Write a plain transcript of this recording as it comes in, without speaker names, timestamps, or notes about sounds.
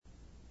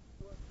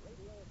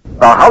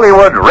the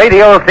Hollywood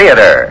Radio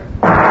Theater.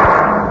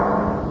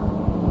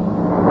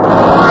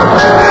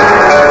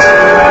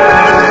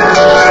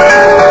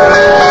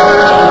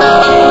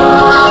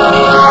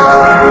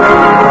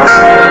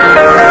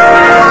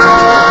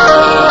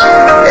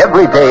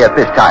 Every day at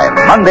this time,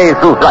 Monday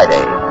through Friday,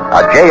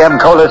 a J.M.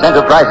 Colas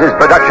Enterprises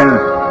production,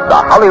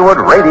 the Hollywood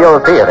Radio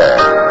Theater,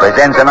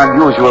 presents an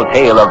unusual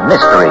tale of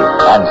mystery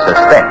and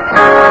suspense.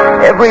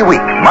 Every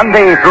week,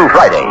 Monday through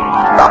Friday,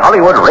 the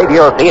Hollywood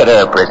Radio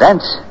Theater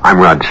presents... I'm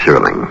Rod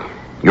Serling.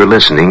 You're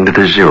listening to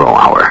the Zero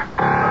Hour.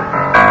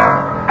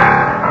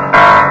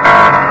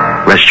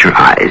 Rest your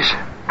eyes.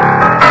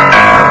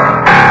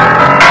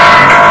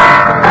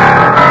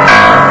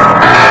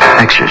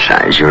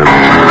 Exercise your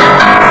imagination.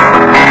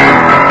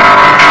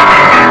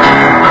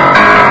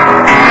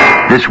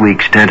 This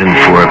week, Stanton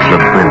Forbes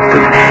labyrinth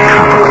of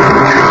tropical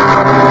imagery.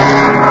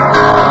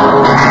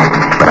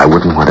 But I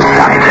wouldn't want to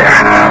die there.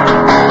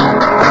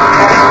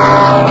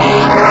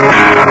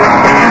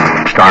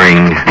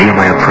 Starring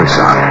Nehemiah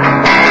Persson,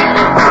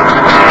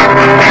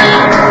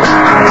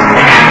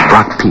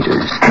 Brock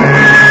Peters,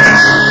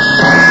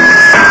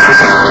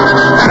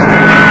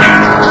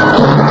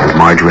 and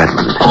Marge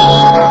Redmond.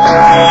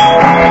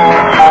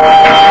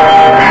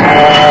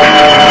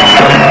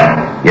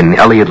 In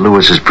Elliot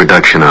Lewis's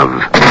production of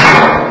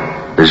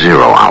The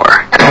Zero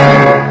Hour.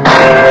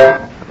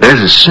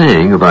 There's a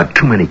saying about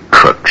too many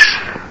cooks.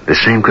 The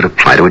same could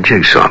apply to a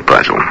jigsaw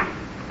puzzle.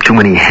 Too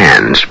many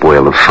hands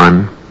spoil the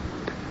fun.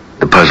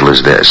 The puzzle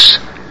is this.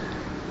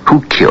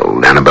 Who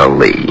killed Annabelle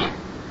Lee?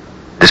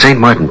 The St.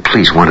 Martin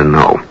police want to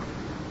know.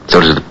 So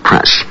does the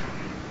press.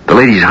 The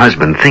lady's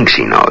husband thinks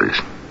he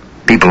knows.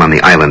 People on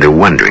the island are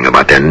wondering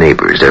about their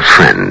neighbors, their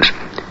friends.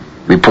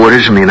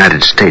 Reporters from the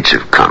United States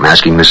have come,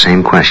 asking the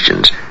same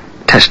questions,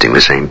 testing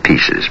the same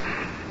pieces.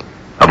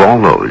 Of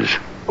all those,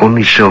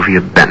 only Sylvia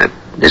Bennett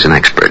is an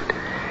expert.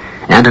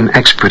 And an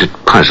expert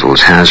at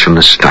puzzles has from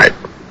the start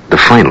the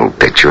final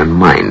picture in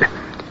mind.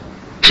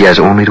 She has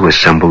only to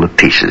assemble the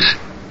pieces.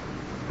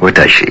 Or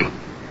does she?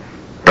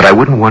 But I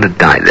wouldn't want to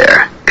die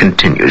there.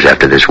 Continues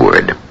after this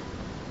word.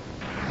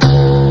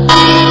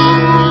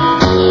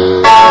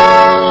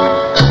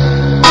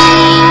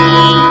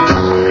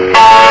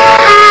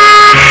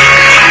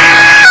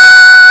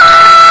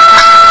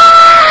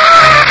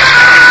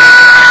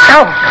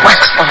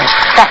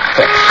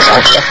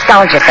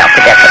 Scald yourself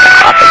to death with the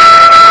coffee.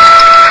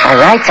 By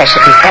rights, I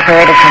should be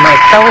separated from my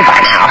soul by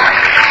now.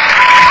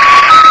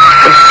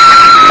 This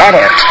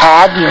letter,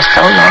 Tad, you're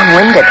so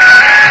long-winded.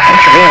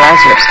 Don't you realize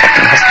you're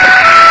obstructing history?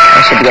 I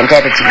should be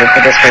indebted to you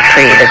for this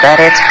reprieve. Is that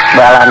it?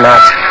 Well, I'm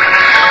not.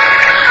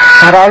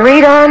 But I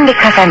read on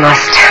because I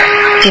must.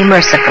 Be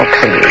merciful,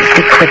 please.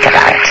 Be quick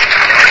about it.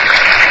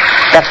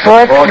 The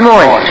fourth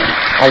morning,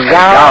 a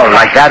yowl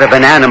like that of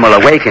an animal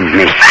awakened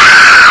me.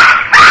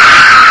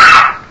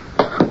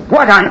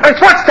 What on earth?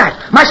 What's that?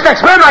 My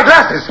specs. Where are my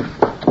glasses?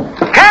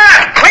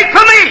 Cat, wait for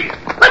me.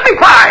 Let me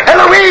by.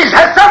 Eloise,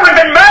 has someone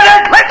been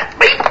murdered? Let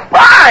me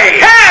by.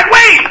 Cat,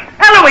 wait.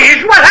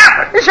 Eloise, what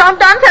happened? The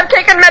gendarmes have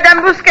taken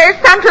Madame Bousquet's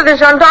son to the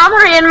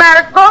gendarmerie in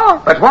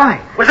Maricot. But why?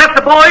 Was that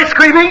the boy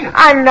screaming?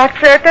 I'm not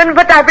certain,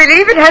 but I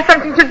believe it has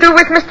something to do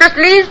with Mr.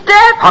 Lee's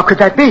death. How could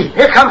that be?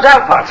 Here comes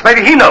Alphonse. Maybe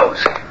he knows.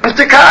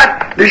 Mr.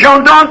 Card, the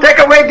gendarmes take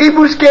away Guy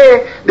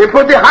Bousquet. They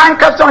put the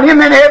handcuffs on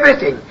him and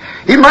everything.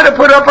 He might have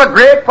put up a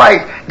great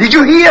fight. Did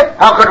you hear?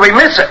 How could we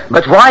miss it?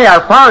 But why,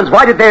 Alphonse?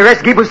 Why did they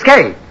arrest Guy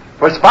Bousquet?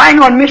 For spying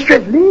on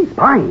Mistress Lee.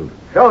 Spying?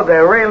 So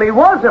there really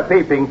was a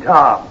peeping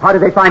Tom. How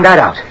did they find that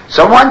out?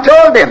 Someone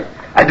told them.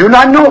 I do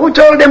not know who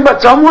told them,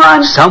 but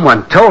someone...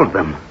 Someone told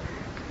them?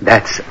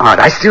 That's odd.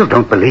 I still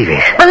don't believe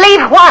it.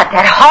 Believe what?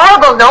 That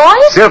horrible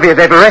noise? Sylvia,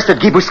 they've arrested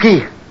Guy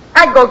Bousquet.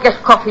 I'd go get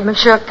coffee,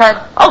 Monsieur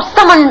Tad. Oh,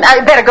 someone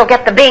better go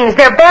get the Bings.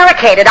 They're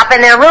barricaded up in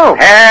their room.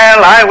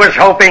 Hell, I was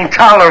hoping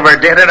Tolliver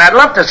did it. I'd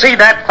love to see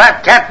that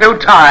fat cat do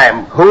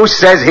time. Who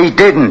says he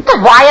didn't?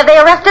 Well, why have they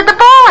arrested the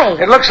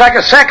boy? It looks like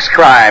a sex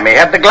crime. He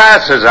had the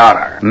glasses on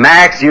her.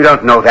 Max, you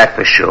don't know that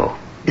for sure.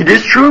 It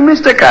is true,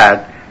 Mr.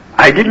 Card.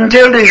 I didn't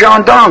tell the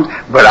gendarmes,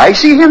 but I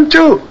see him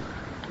too.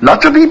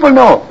 Lots of people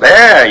know.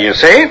 There, you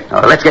see?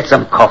 Oh, let's get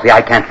some coffee.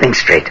 I can't think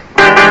straight.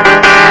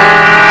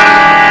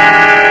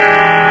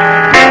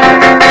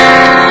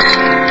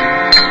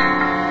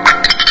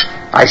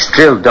 I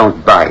still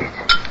don't buy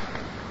it.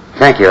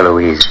 Thank you,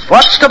 Eloise.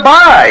 What's to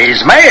buy?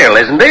 He's male,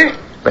 isn't he?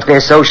 But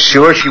they're so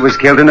sure she was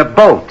killed in a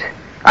boat.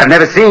 I've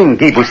never seen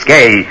Guy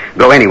Bousquet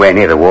go anywhere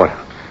near the water.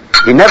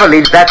 He never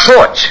leaves that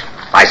porch.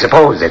 I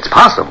suppose it's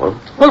possible.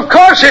 Well, of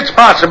course it's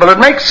possible. It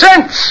makes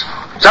sense.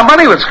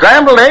 Somebody with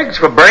scrambled eggs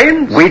for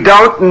brains? We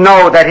don't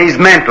know that he's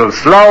mental.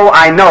 Slow,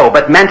 I know,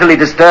 but mentally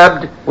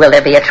disturbed. Will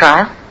there be a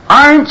trial?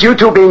 Aren't you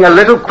two being a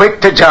little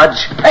quick to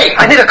judge? Hey,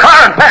 I need a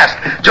car and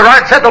fast.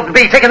 Gerard said they'll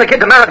be taking the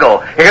kid to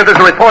Marigot. Here, there's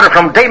a reporter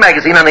from Day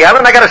Magazine on the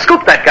island. I gotta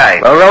scoop that guy.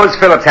 Well, Rose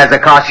Phillips has a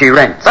car she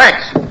rents.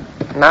 Thanks.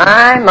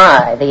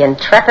 My, the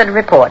intrepid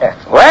reporter.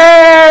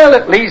 Well,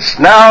 at least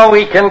now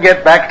we can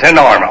get back to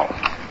normal.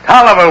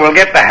 Tolliver will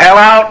get the hell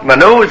out, and the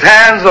news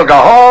hands will go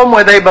home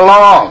where they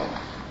belong.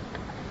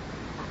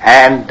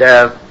 And,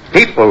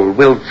 People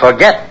will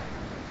forget.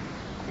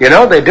 You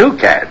know they do,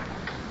 Cad.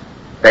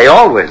 They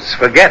always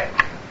forget.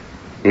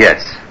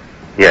 Yes,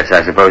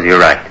 I suppose you're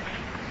right.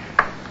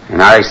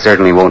 And I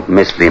certainly won't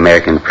miss the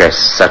American press,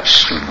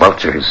 such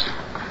vultures.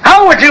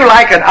 How would you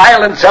like an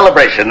island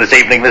celebration this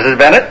evening, Mrs.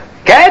 Bennett?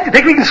 Cad, you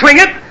think we can swing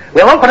it?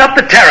 We'll open up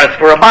the terrace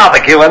for a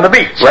barbecue on the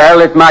beach.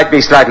 Well, it might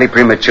be slightly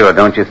premature,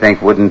 don't you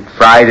think? Wouldn't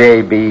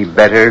Friday be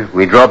better?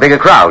 We'd draw a bigger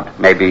crowd.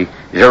 Maybe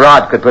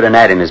Gerard could put an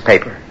ad in his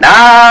paper.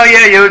 Now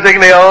you're using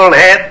the old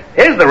head.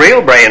 Here's the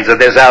real brains of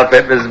this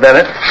outfit, Mrs.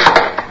 Bennett.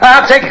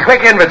 I'll take a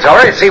quick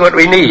inventory and see what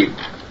we need.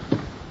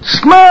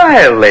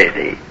 Smile,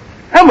 lady.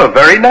 I'm a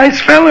very nice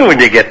fellow when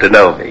you get to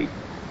know me.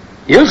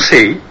 You'll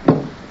see.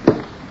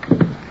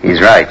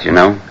 He's right, you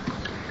know.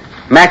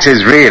 Max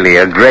is really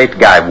a great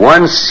guy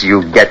once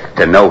you get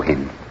to know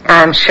him.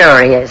 I'm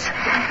sure he is.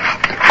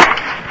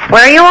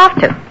 Where are you off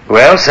to?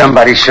 Well,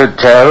 somebody should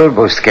tell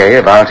Bousquet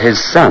about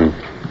his son.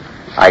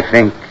 I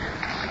think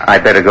I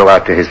better go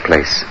out to his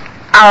place.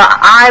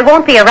 I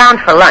won't be around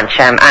for lunch.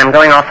 I'm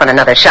going off on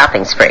another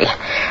shopping spree.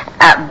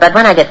 But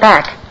when I get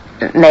back,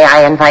 may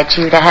I invite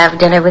you to have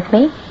dinner with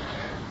me?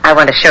 I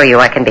want to show you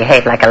I can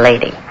behave like a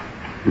lady.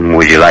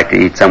 Would you like to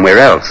eat somewhere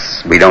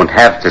else? We don't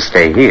have to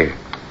stay here.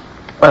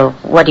 Well,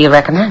 what do you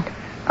recommend?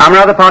 I'm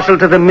rather partial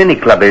to the Mini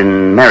Club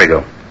in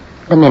Marigot.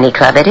 The Mini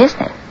Club it is,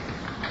 then.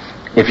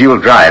 If you'll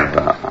drive,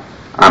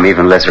 I'm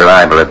even less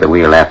reliable at the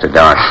wheel after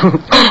dark.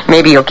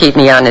 Maybe you'll keep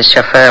me on as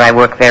chauffeur. I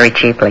work very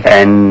cheaply.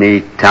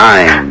 Any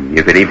time.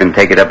 You could even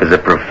take it up as a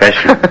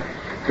profession.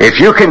 If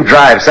you can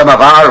drive some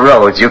of our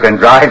roads, you can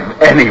drive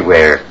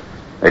anywhere.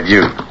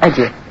 Adieu.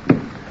 Adieu.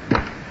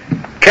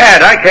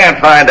 Cad, I can't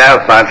find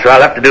Alphonse, so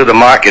I'll have to do the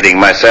marketing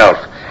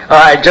myself.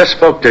 I just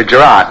spoke to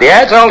Gerard. The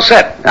ad's all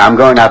set. I'm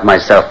going out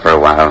myself for a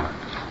while.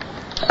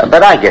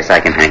 But I guess I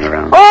can hang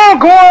around. Oh,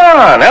 go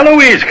on.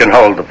 Eloise can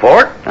hold the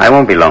fort. I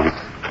won't be long.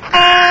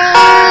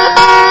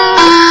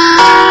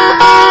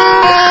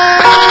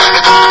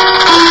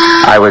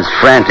 I was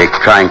frantic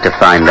trying to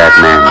find that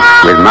man.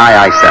 With my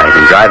eyesight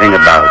and driving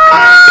about,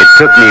 it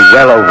took me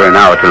well over an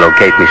hour to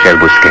locate Michel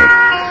Bousquet.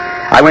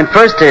 I went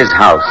first to his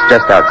house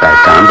just outside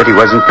town, but he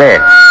wasn't there.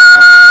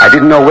 I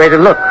didn't know where to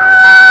look.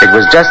 It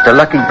was just a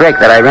lucky break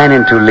that I ran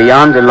into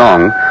Leon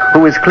DeLong, who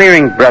was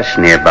clearing brush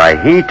nearby.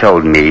 He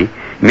told me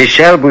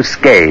Michel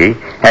Bousquet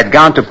had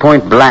gone to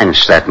Point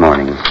Blanche that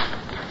morning.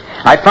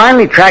 I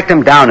finally tracked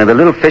him down in the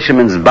little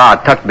fisherman's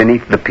bar tucked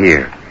beneath the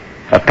pier.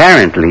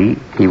 Apparently,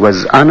 he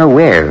was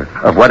unaware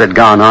of what had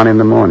gone on in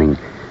the morning,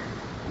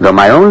 though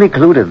my only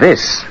clue to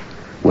this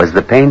was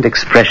the pained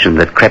expression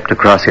that crept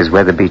across his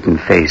weather-beaten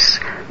face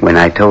when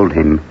I told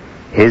him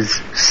his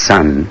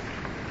son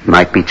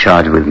might be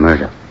charged with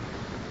murder.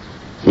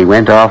 He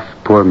went off,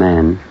 poor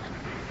man,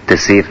 to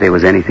see if there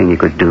was anything he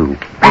could do.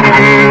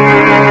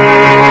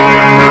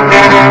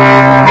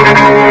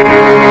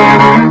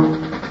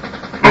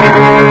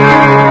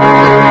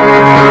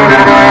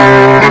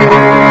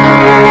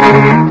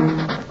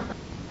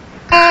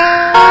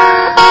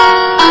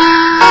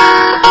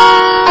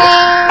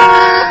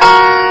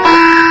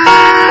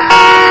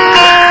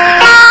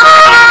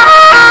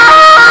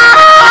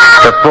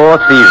 The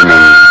fourth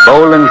evening,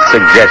 Boland's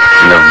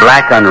suggestion of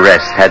black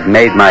unrest had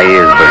made my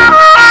ears burn.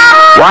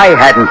 Why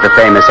hadn't the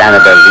famous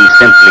Annabelle Lee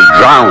simply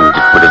drowned?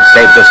 It would have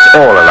saved us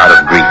all a lot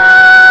of grief.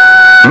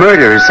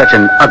 Murder is such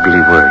an ugly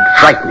word,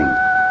 frightening.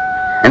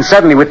 And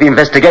suddenly, with the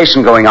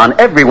investigation going on,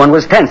 everyone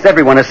was tense,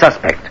 everyone a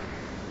suspect.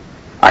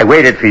 I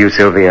waited for you,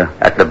 Sylvia,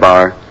 at the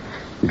bar,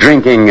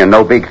 drinking a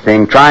no big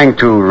thing, trying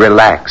to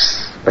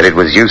relax, but it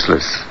was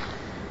useless.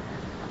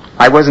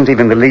 I wasn't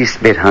even the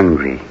least bit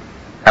hungry.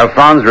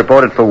 Alphonse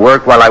reported for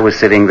work while I was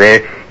sitting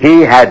there.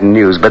 He had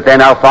news, but then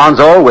Alphonse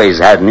always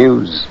had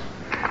news.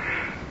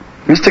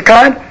 Mr.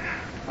 Card,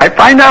 I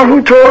find out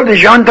who told the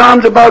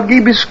gendarmes about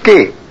Guy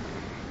Bousquet.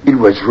 It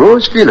was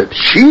Rose Phillips.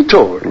 She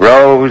told.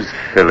 Rose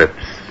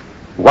Phillips.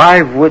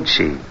 Why would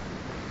she?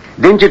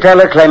 Didn't you tell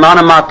her Clément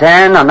and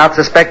Martin are not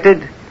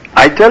suspected?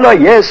 I tell her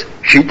yes.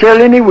 She tell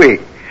anyway.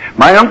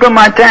 My Uncle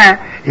Martin,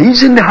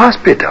 he's in the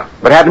hospital.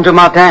 What happened to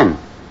Martin?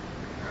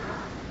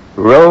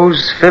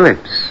 Rose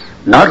Phillips.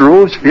 Not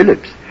Rose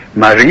Phillips.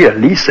 Maria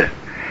Lisa.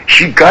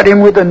 She got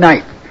him with a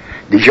knife.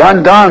 The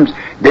gendarmes,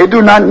 they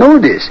do not know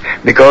this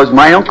because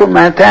my Uncle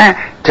Martin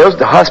tells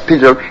the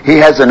hospital he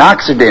has an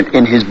accident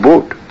in his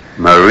boat.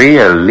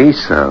 Maria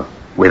Lisa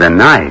with a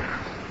knife.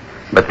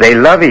 But they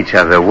love each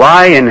other.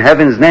 Why in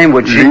heaven's name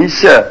would she...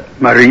 Lisa.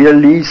 Maria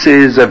Lisa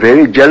is a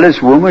very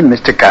jealous woman,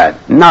 Mr. Card.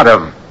 Not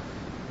of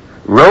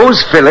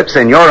Rose Phillips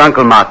and your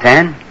Uncle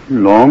Martin?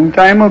 Long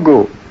time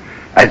ago.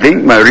 I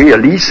think Maria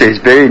Lisa is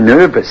very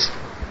nervous.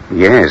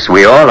 Yes,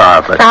 we all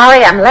are, but...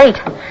 Sorry, I'm late.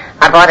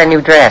 I bought a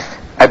new dress.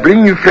 I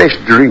bring you fresh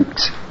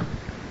drinks.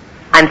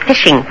 I'm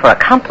fishing for a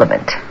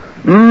compliment.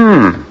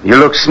 You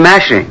look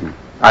smashing.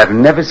 I've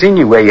never seen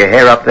you wear your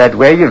hair up that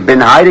way. You've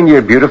been hiding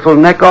your beautiful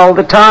neck all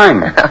the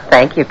time. Oh,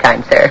 thank you,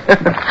 kind sir.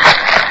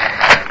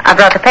 I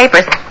brought the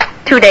papers.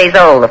 2 days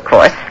old, of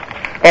course.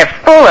 They're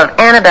full of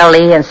Annabelle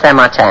Lee and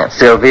Saint-Martin.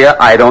 Sylvia,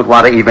 I don't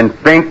want to even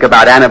think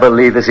about Annabelle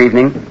Lee this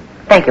evening.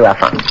 Thank you,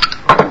 Alphonse.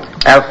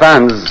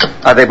 Alphonse,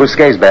 are the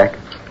Bousquets back?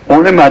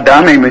 Only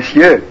Madame et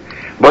Monsieur.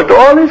 But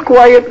all is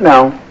quiet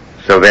now.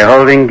 So they're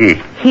holding Guy.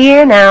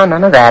 Here now,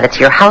 none of that. It's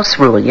your house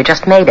rule. You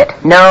just made it.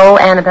 No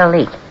Annabelle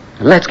Lee.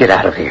 Let's get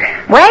out of here.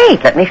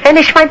 Wait, let me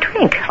finish my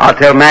drink. I'll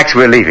tell Max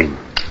we're leaving.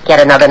 Get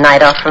another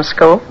night off from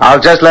school? I'll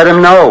just let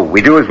him know.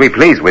 We do as we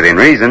please within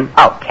reason.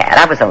 Oh, Cat,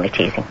 I was only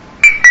teasing.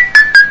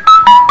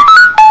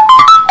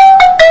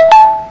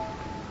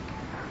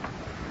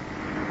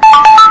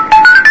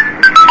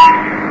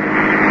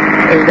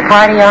 Is the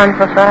party on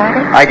for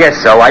Friday? I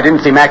guess so. I didn't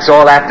see Max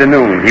all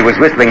afternoon. He was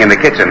whistling in the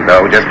kitchen,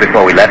 though, just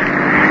before we left.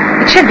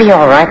 It should be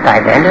all right by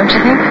then, don't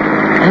you think?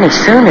 Any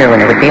sooner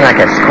and it would be like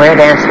a square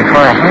dance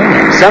before a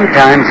hanging.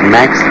 Sometimes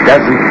Max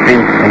doesn't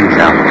think things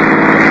out.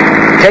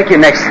 Take your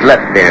next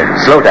left there.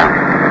 Slow down.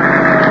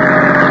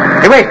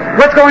 Hey, wait.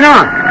 What's going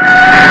on?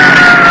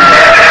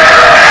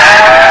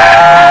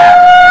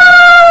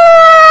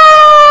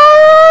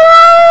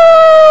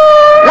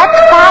 Let's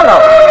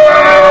follow.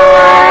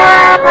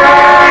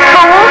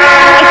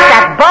 It's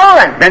that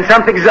Boland. Then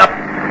something's up.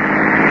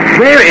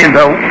 Where in,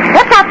 though?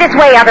 What's out this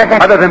way other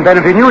than... Other than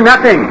Benevenue,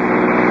 nothing.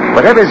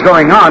 Whatever's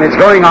going on, it's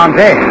going on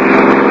there.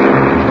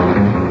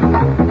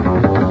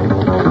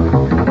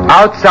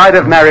 Outside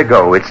of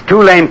Marigot, it's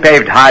two-lane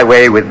paved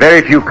highway with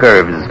very few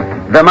curves.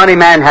 The money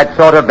man had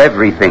thought of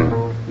everything,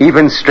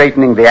 even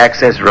straightening the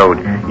access road.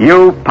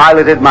 You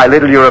piloted my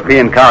little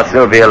European car,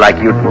 Sylvia, like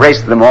you'd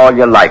raced them all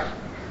your life.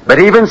 But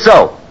even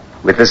so,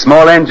 with the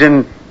small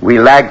engine, we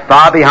lagged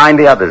far behind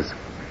the others.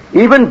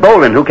 Even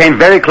Boland, who came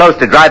very close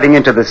to driving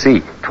into the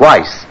sea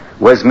twice,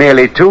 was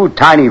merely two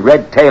tiny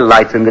red tail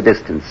lights in the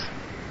distance.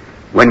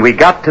 When we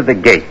got to the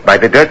gate by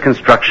the dirt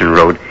construction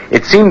road,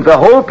 it seemed the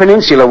whole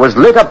peninsula was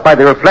lit up by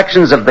the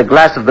reflections of the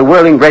glass of the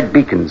whirling red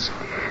beacons.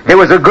 There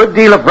was a good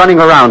deal of running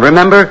around,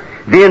 remember?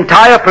 The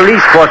entire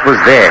police force was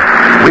there.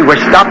 We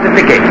were stopped at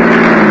the gate.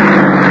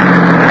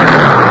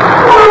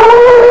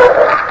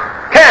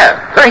 Cab,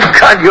 thank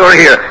God you're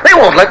here. They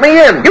won't let me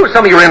in. Use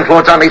some of your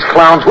influence on these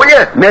clowns, will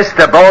you?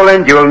 Mr.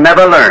 Boland, you'll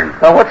never learn.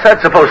 What's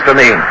that supposed to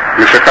mean?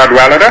 Mr.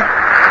 Cadwallader,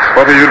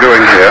 what are you doing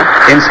here?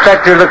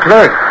 Inspector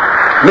Leclerc.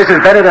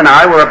 Mrs. Bennett and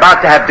I were about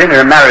to have dinner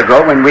in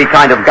Marigot when we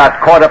kind of got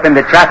caught up in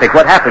the traffic.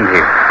 What happened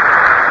here?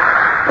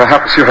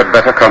 Perhaps you had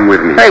better come with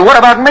me. Hey, what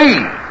about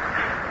me?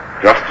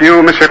 Just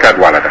you, Monsieur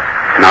Cadwallader.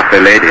 Not the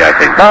lady, I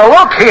think. Now,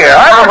 look here.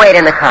 I'll wait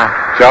in the car.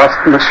 Just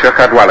Monsieur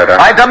Cadwallader.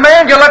 I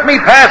demand you let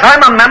me pass.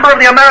 I'm a member of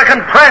the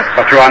American press.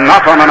 But you are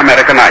not on an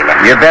American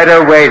island. You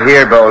better wait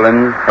here,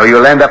 Boland, or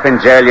you'll end up in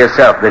jail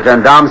yourself. The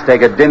gendarmes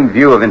take a dim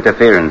view of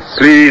interference.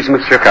 Please,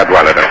 Monsieur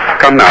Cadwallader.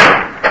 Come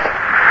now.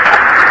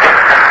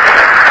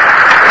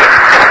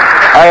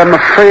 I am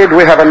afraid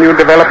we have a new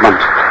development.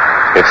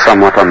 A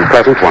somewhat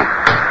unpleasant one.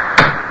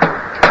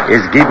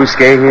 Is Guy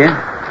Bousquet here?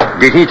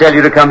 Did he tell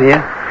you to come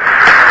here?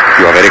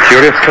 You are very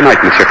curious tonight,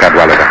 Monsieur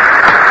Cadwallader.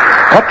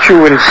 What you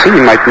will see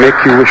might make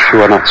you wish you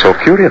were not so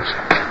curious.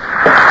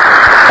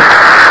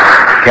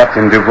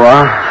 Captain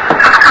Dubois,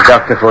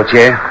 Dr.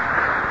 Fautier.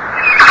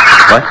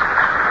 What?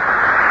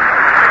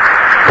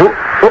 Who?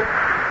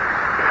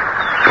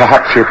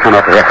 Perhaps you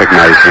cannot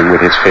recognize him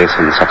with his face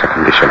in such a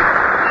condition.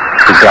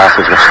 His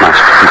glasses were smashed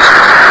to pieces.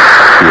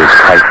 He is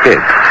quite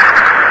dead.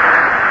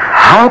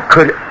 How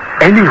could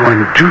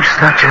anyone do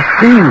such a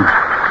thing?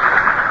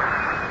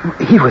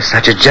 He was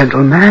such a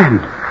gentle man.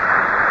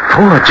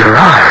 Poor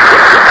Gerard.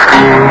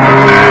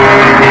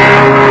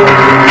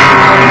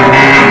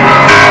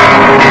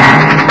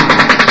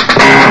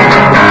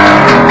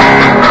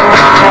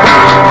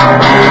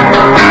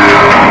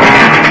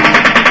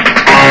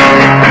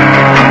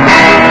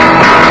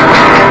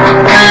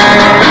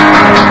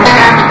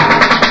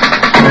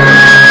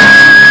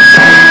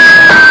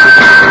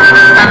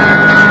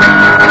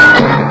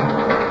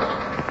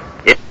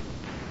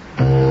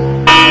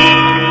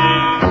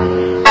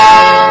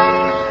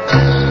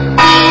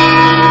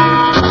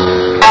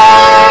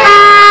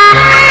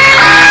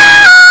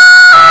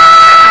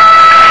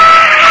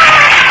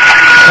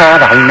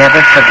 I'll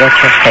never forget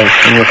your face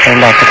when you came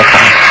back to the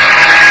car.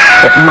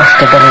 It must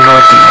have been an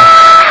ordeal.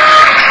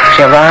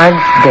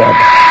 Gerard's dead,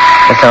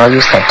 was all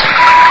you said to me.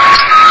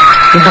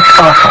 You looked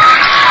awful.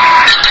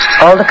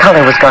 All the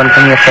color was gone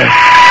from your face.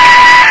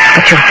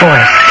 But your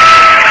voice,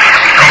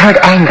 I heard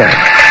anger.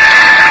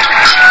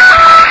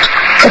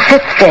 The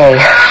fifth day,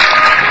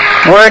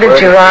 word of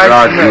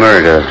Gerard's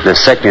murder, the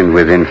second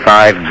within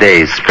 5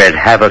 days, spread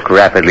havoc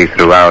rapidly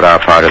throughout our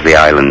part of the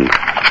island.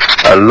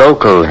 A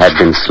local had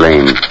been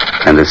slain,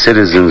 and the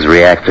citizens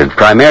reacted,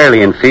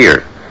 primarily in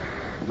fear.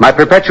 My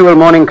perpetual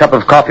morning cup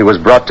of coffee was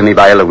brought to me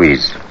by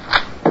Eloise.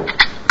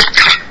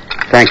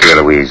 Thank you,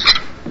 Eloise.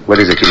 What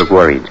is it? You look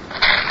worried.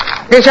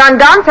 The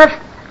gendarmes have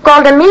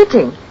called a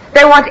meeting.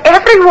 They want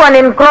everyone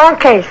in Grand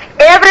Case,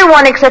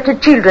 everyone except the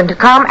children, to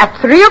come at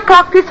 3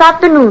 o'clock this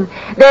afternoon.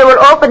 They will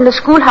open the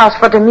schoolhouse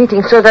for the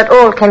meeting so that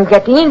all can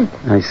get in.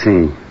 I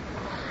see.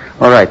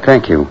 All right,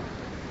 thank you.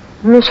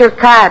 Monsieur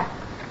Cad,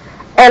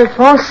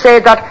 Alphonse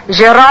said that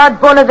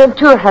Gerard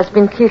Bonaventure has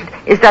been killed.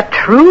 Is that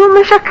true,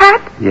 Monsieur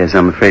Cad? Yes,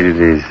 I'm afraid it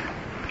is.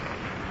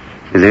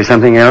 Is there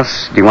something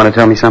else? Do you want to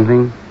tell me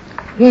something?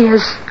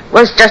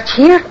 was just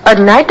here a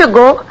night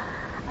ago.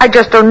 I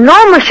just don't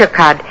know, Monsieur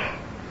Card.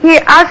 He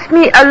asked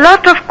me a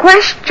lot of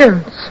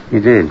questions. He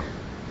did?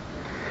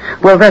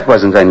 Well, that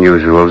wasn't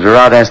unusual.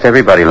 Gerard asked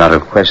everybody a lot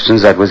of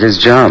questions. That was his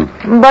job.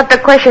 But the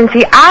questions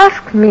he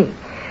asked me,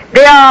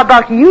 they are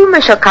about you,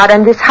 Monsieur Card,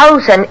 and this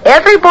house and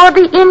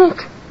everybody in it.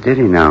 Did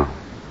he now?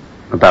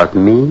 About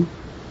me?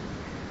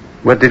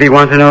 What did he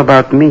want to know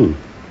about me?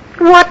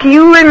 What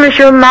you and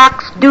Monsieur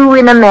Max do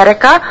in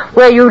America,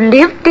 where you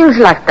live, things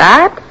like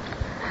that.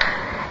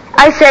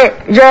 I say,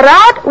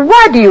 Gerard,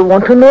 why do you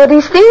want to know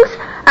these things?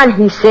 And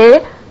he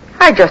say,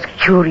 I'm just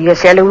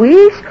curious,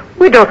 Eloise.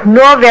 We don't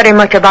know very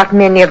much about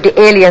many of the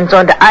aliens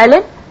on the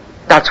island.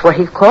 That's what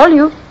he call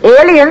you,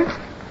 aliens.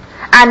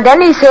 And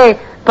then he say,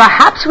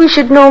 perhaps we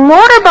should know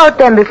more about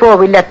them before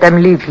we let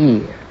them live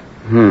here.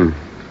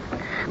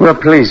 Well,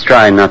 please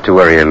try not to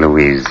worry,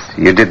 Eloise.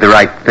 You did the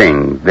right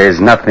thing. There's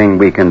nothing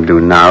we can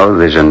do now.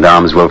 The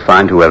gendarmes will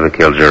find whoever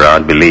killed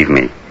Gerard, believe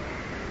me.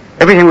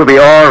 Everything will be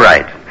all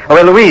right. Oh,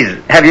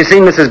 Eloise, have you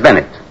seen Mrs.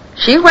 Bennett?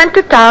 She went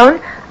to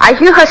town. I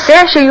hear her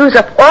say she used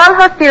up all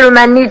her film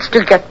and needs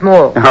to get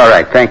more. All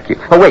right, thank you.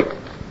 Oh, wait.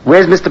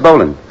 Where's Mr.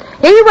 Boland?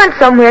 He went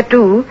somewhere,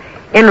 too,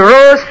 in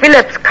Rose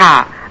Phillips'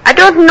 car. I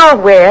don't know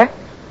where.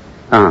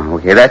 Oh,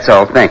 okay, that's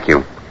all. Thank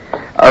you.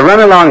 Run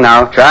along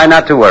now. Try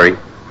not to worry.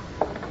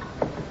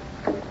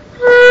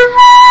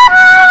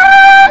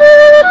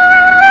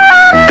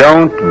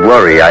 Don't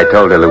worry, I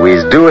told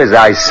Eloise. Do as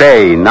I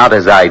say, not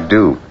as I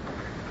do.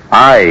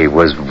 I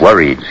was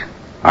worried.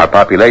 Our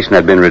population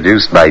had been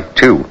reduced by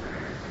 2.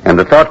 And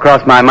the thought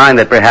crossed my mind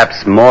that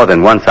perhaps more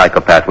than one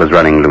psychopath was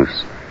running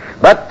loose.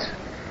 But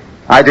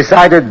I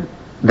decided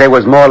there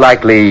was more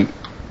likely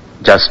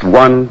just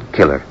one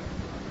killer.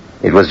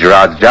 It was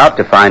Gerard's job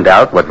to find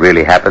out what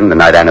really happened the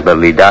night Annabelle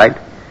Lee died.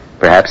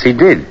 Perhaps he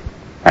did,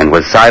 and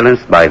was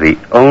silenced by the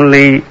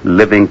only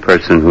living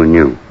person who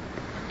knew.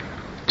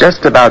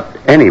 Just about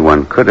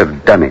anyone could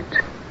have done it.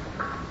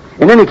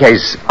 In any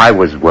case, I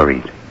was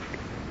worried.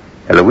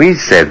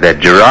 Eloise said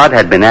that Gerard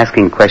had been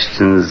asking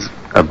questions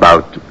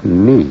about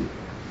me.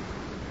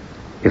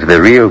 If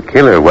the real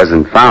killer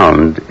wasn't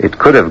found, it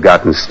could have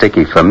gotten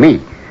sticky for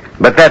me.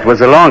 But that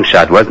was a long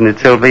shot, wasn't it,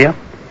 Sylvia?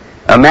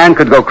 A man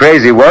could go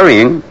crazy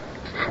worrying.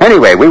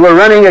 Anyway, we were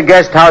running a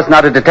guest house,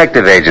 not a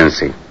detective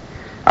agency.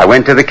 I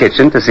went to the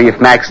kitchen to see if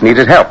Max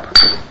needed help.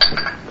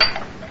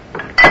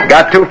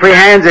 Got 2 free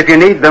hands if you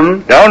need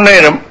them. Don't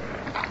need them.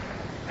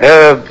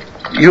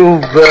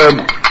 You've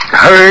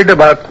heard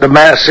about the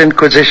Mass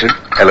Inquisition?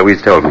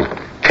 Eloise told me.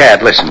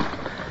 Cad, listen.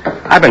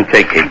 I've been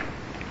thinking.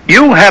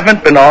 You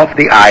haven't been off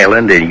the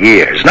island in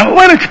years. Now,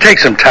 why don't you take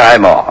some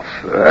time off?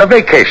 A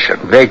vacation.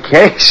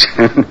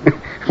 Vacation?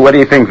 What do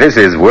you think this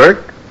is,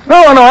 work?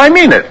 No, I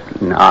mean it.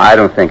 No, I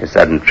don't think a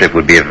sudden trip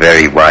would be a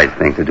very wise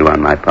thing to do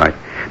on my part.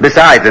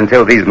 Besides,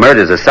 until these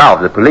murders are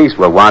solved, the police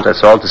will want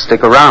us all to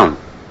stick around.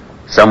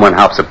 Someone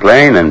hops a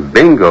plane and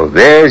bingo,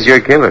 there's your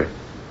killer.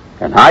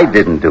 And I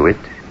didn't do it.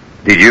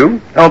 Did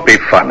you? Don't be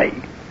funny.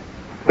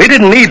 We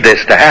didn't need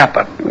this to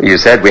happen. You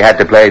said we had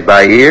to play it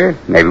by ear.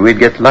 Maybe we'd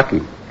get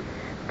lucky.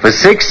 For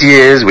 6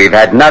 years, we've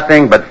had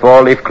nothing but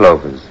 4-leaf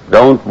clovers.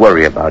 Don't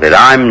worry about it.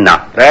 I'm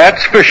not.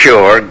 That's for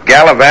sure.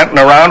 Gallivanting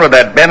around with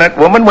that Bennett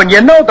woman when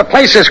you know the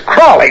place is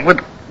crawling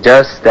with...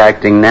 Just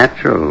acting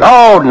natural.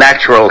 Oh,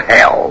 natural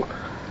hell.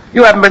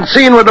 You haven't been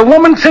seen with a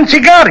woman since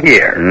you got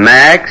here.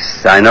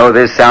 Max, I know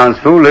this sounds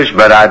foolish,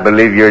 but I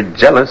believe you're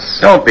jealous.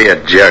 Don't be a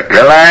jerk.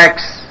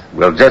 Relax.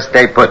 We'll just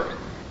stay put.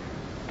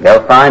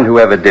 They'll find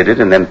whoever did it,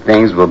 and then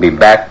things will be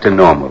back to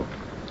normal.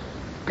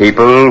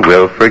 People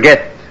will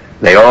forget.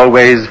 They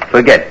always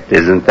forget.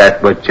 Isn't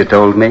that what you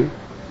told me?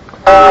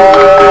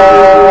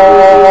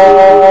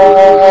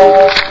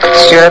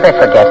 Sure they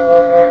forget.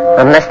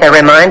 Unless they're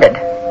reminded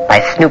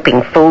by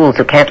snooping fools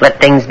who can't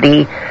let things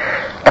be.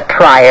 The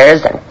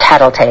Pryors and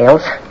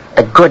Tattletales.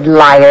 The good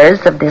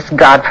liars of this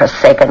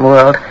godforsaken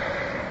world.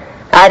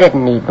 I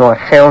didn't need more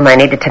film. I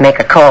needed to make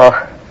a call.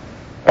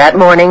 That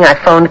morning I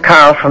phoned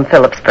Carl from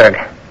Phillipsburg.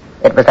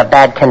 It was a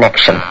bad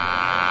connection.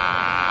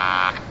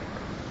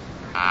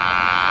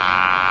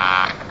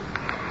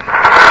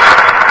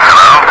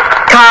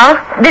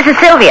 Carl, this is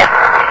Sylvia.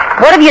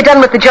 What have you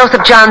done with the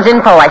Joseph Johns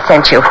info I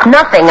sent you?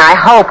 Nothing, I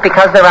hope,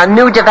 because there are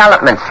new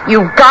developments.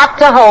 You've got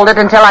to hold it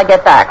until I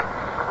get back.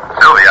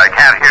 Sylvia, I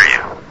can't hear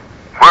you.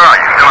 Where are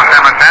you? Still in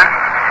San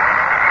Vicente?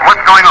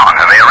 What's going on?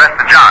 Have they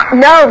arrested John?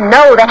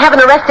 No, they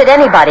haven't arrested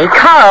anybody.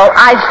 Carl,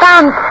 I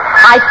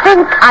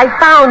think I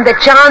found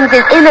that Johns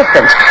is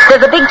innocent.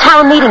 There's a big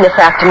town meeting this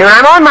afternoon.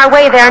 I'm on my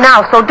way there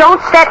now, so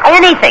don't set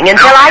anything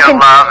until I can...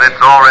 love, it's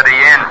already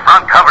in.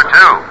 Front cover,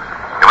 too.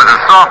 It was a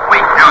soft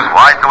week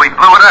news-wise, so we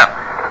blew it up.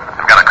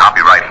 I've got a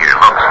copy right here.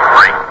 Looks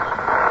great.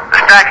 The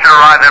stack should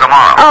arrive there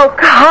tomorrow. Oh,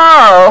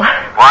 Carl.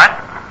 What?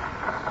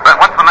 But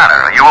what's the matter?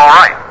 Are you all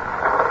right?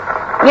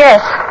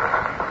 Yes.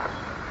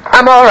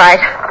 I'm all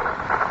right.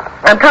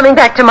 I'm coming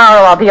back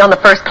tomorrow. I'll be on the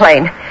first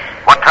plane.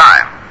 What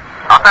time?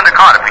 I'll send a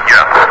car to pick you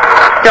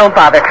up. Don't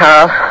bother,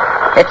 Carl.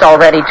 It's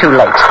already too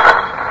late.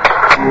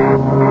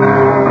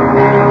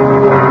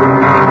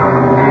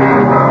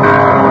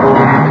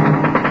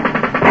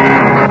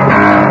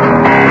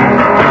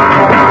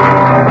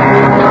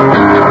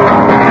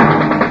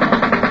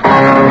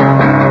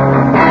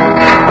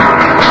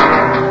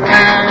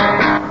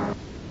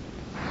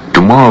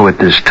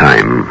 this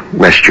time,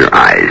 rest your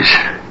eyes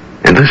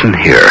and listen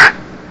here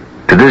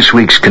to this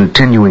week's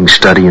continuing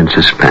study in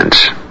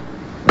suspense.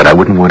 But I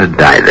wouldn't want to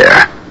die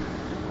there.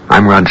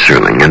 I'm Rod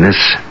Serling, and this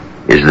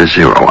is The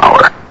Zero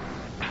Hour.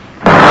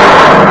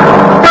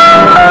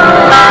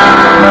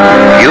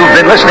 You've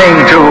been listening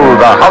to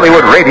the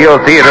Hollywood Radio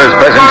Theater's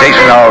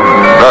presentation of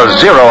The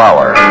Zero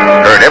Hour,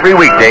 heard every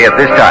weekday at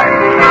this time.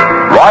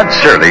 Rod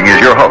Serling is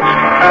your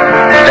host.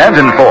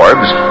 Stanton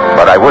Forbes,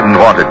 But I Wouldn't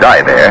Want to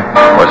Die There,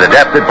 was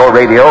adapted for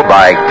radio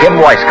by Kim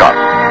Weisskopf.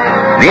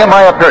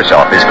 Nehemiah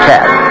Persoff is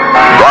Cad,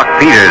 Brock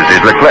Peters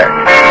is Leclerc,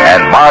 and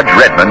Marge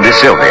Redmond is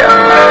Sylvia.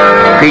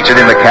 Featured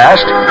in the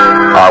cast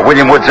are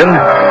William Woodson,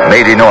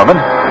 Mady Norman,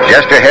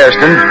 Chester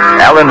Hairston,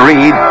 Alan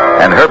Reed,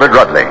 and Herbert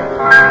Rudley.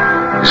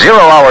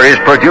 Zero Hour is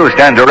produced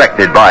and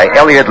directed by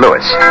Elliott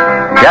Lewis.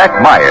 Jack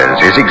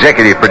Myers is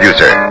executive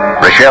producer.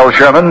 Rochelle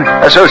Sherman,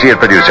 associate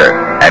producer.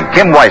 And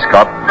Kim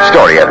Weisskopf,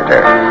 story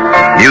editor.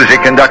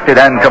 Music conducted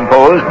and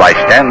composed by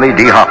Stanley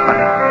D. Hoffman.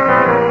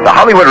 The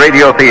Hollywood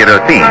Radio Theater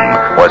theme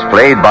was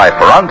played by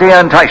Ferrante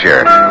and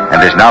Teicher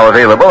and is now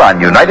available on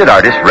United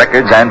Artists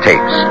Records and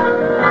Tapes.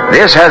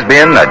 This has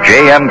been a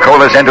J.M.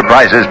 Colas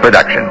Enterprises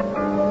production.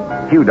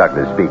 Hugh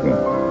Douglas speaking.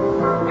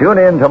 Tune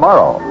in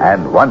tomorrow,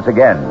 and once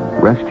again,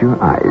 rest your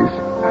eyes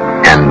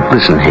And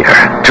listen here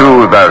to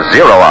The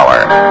Zero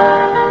Hour.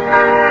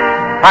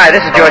 Hi,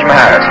 this is George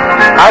Maharis.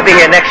 I'll be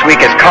here next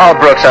week as Carl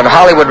Brooks on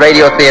Hollywood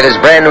Radio Theater's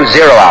brand new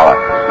Zero Hour.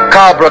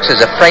 Carl Brooks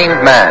is a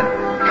framed man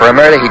for a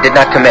murder he did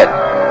not commit.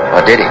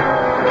 Or did he?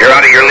 You're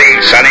out of your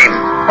league, Sonny.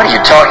 What are you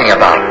talking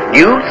about?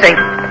 You think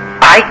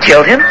I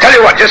killed him? Tell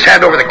you what, just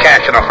hand over the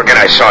cash and I'll forget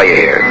I saw you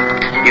here.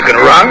 You can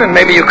run and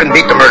maybe you can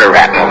beat the murder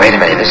rap. Oh, wait a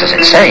minute, this is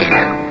insane.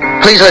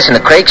 Please listen to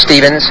Craig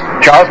Stevens,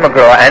 Charles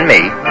McGraw, and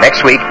me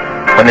next week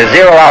when The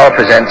Zero Hour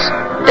presents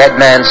Dead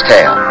Man's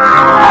Tale.